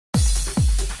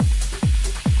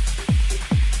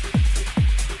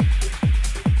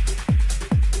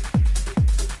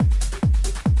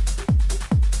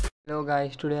Hello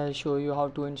guys, today I'll show you how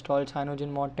to install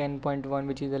CyanogenMod 10.1,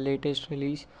 which is the latest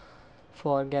release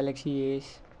for Galaxy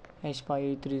Ace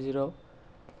S5830.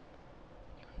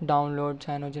 Download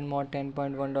CyanogenMod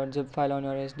 10.1.zip file on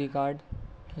your SD card,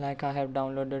 like I have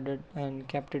downloaded it and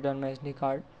kept it on my SD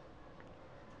card.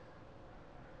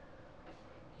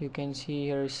 You can see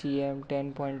here CM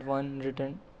 10.1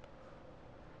 written.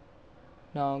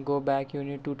 Now go back, you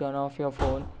need to turn off your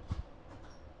phone,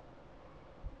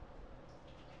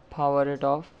 power it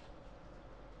off.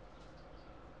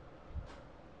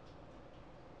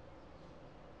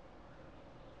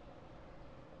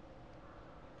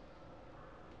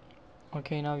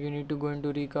 Okay, now you need to go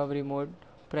into recovery mode.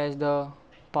 Press the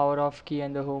power off key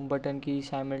and the home button key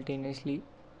simultaneously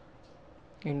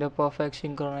in the perfect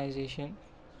synchronization.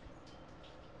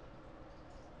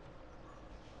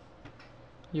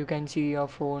 You can see your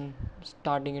phone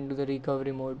starting into the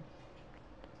recovery mode.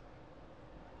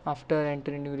 After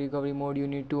entering into recovery mode, you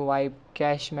need to wipe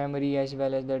cache memory as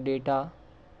well as the data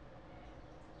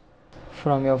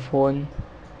from your phone.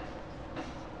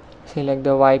 Select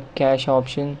the wipe cache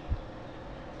option.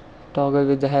 Toggle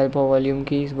with the help of volume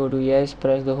keys. Go to yes,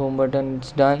 press the home button,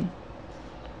 it's done.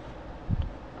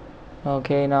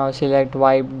 Okay, now select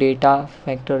wipe data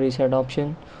factory reset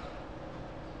option.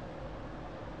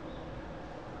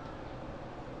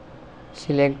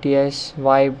 Select yes,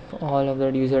 wipe all of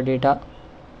the user data.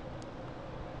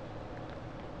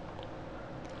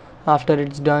 After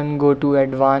it's done, go to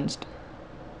advanced.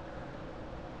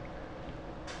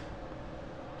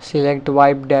 Select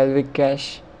wipe Dalvik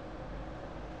cache.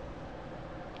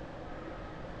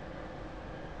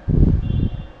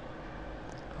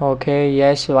 Okay,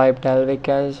 yes, wipe Dalvik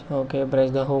cache. Okay, press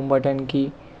the home button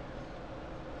key.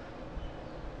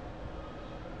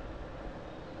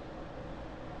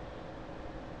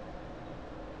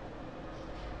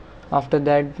 After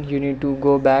that, you need to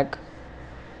go back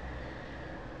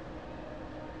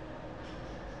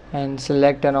and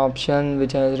select an option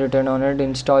which has written on it,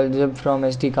 install zip from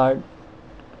SD card.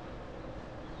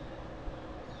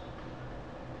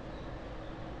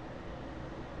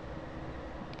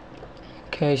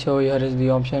 Okay, so here is the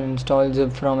option, install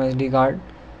zip from SD card.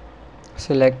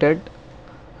 Select it.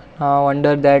 Now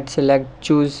under that, select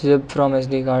choose zip from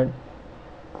SD card.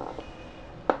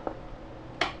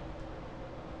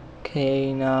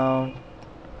 Okay, now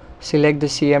select the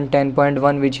CM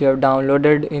 10.1 which you have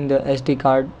downloaded in the SD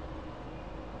card.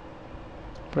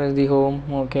 Press the home.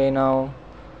 Okay, now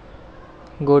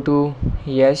go to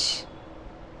yes,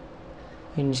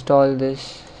 install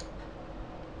this.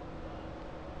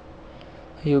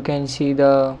 You can see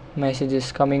the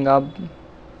messages coming up.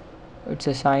 It's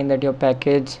a sign that your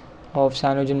package of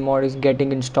CyanogenMod is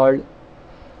getting installed.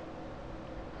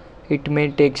 It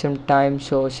may take some time,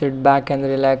 so sit back and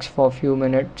relax for a few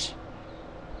minutes.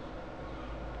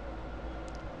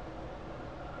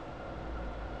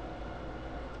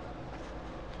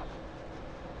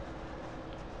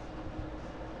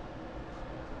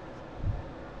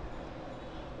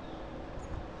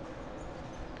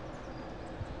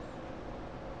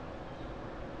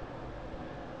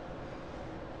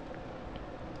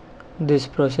 This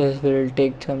process will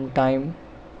take some time.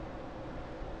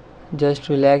 Just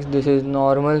relax, this is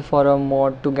normal for a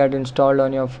mod to get installed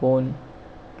on your phone.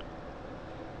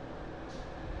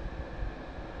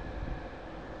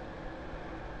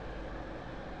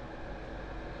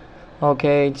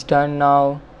 Okay, it's done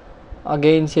now.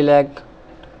 Again select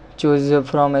choose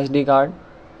from SD card.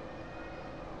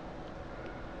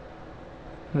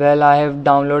 Well, I have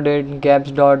downloaded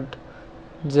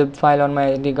gaps.zip file on my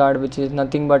SD card, which is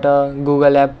nothing but a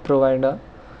Google app provider,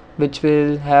 which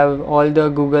will have all the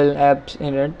Google apps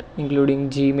in it, including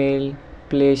Gmail,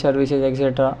 Play services,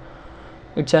 etc.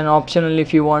 It's an optional.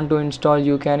 If you want to install,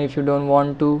 you can. If you don't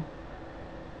want to,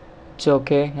 it's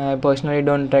okay. I personally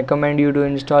don't recommend you to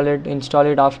install it. Install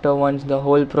it after once the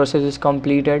whole process is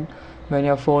completed, when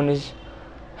your phone is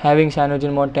having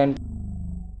CyanogenMod 10.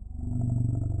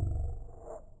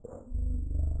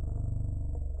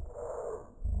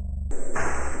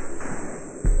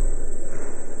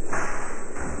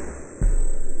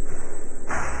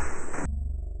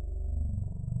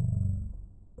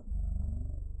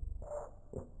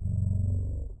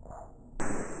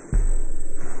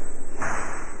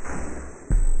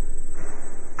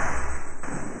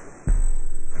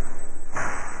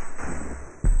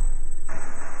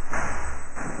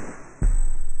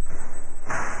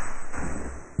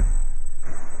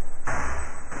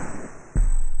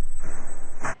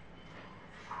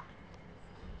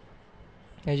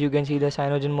 As you can see, the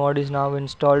CyanogenMod is now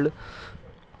installed.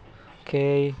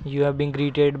 Okay, you have been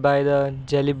greeted by the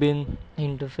Jellybean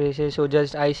interfaces, so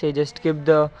I say just skip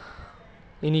the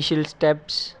initial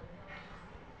steps.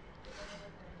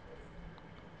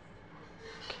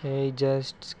 Okay,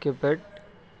 just skip it.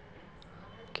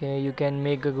 Okay, you can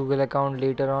make a Google account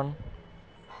later on.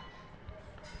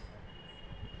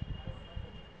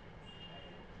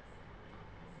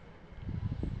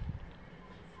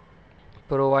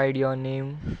 Provide your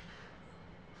name.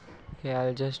 Okay,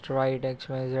 I'll just write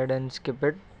XYZ and skip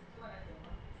it.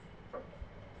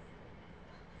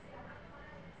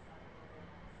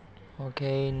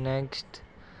 Okay, next.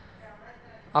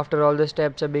 After all the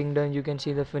steps are being done, you can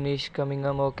see the finish coming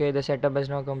up. Okay, the setup is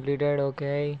now completed.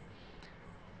 Okay,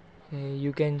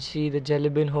 you can see the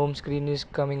Jellybean home screen is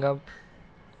coming up.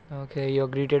 Okay, you're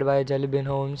greeted by a Jellybean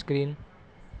home screen.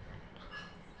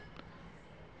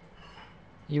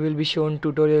 You will be shown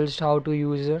tutorials how to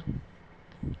use it.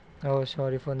 Oh,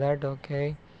 sorry for that.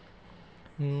 Okay.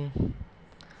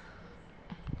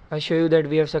 I show you that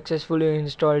we have successfully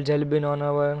installed Jellybean on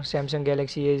our Samsung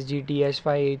Galaxy S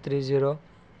GT-S5830.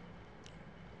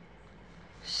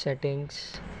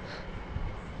 Settings,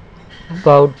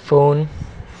 about phone,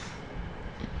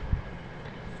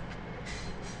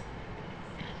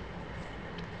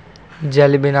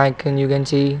 Jellybean icon. You can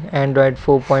see Android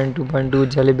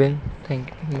 4.2.2 Jellybean.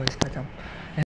 Thank you.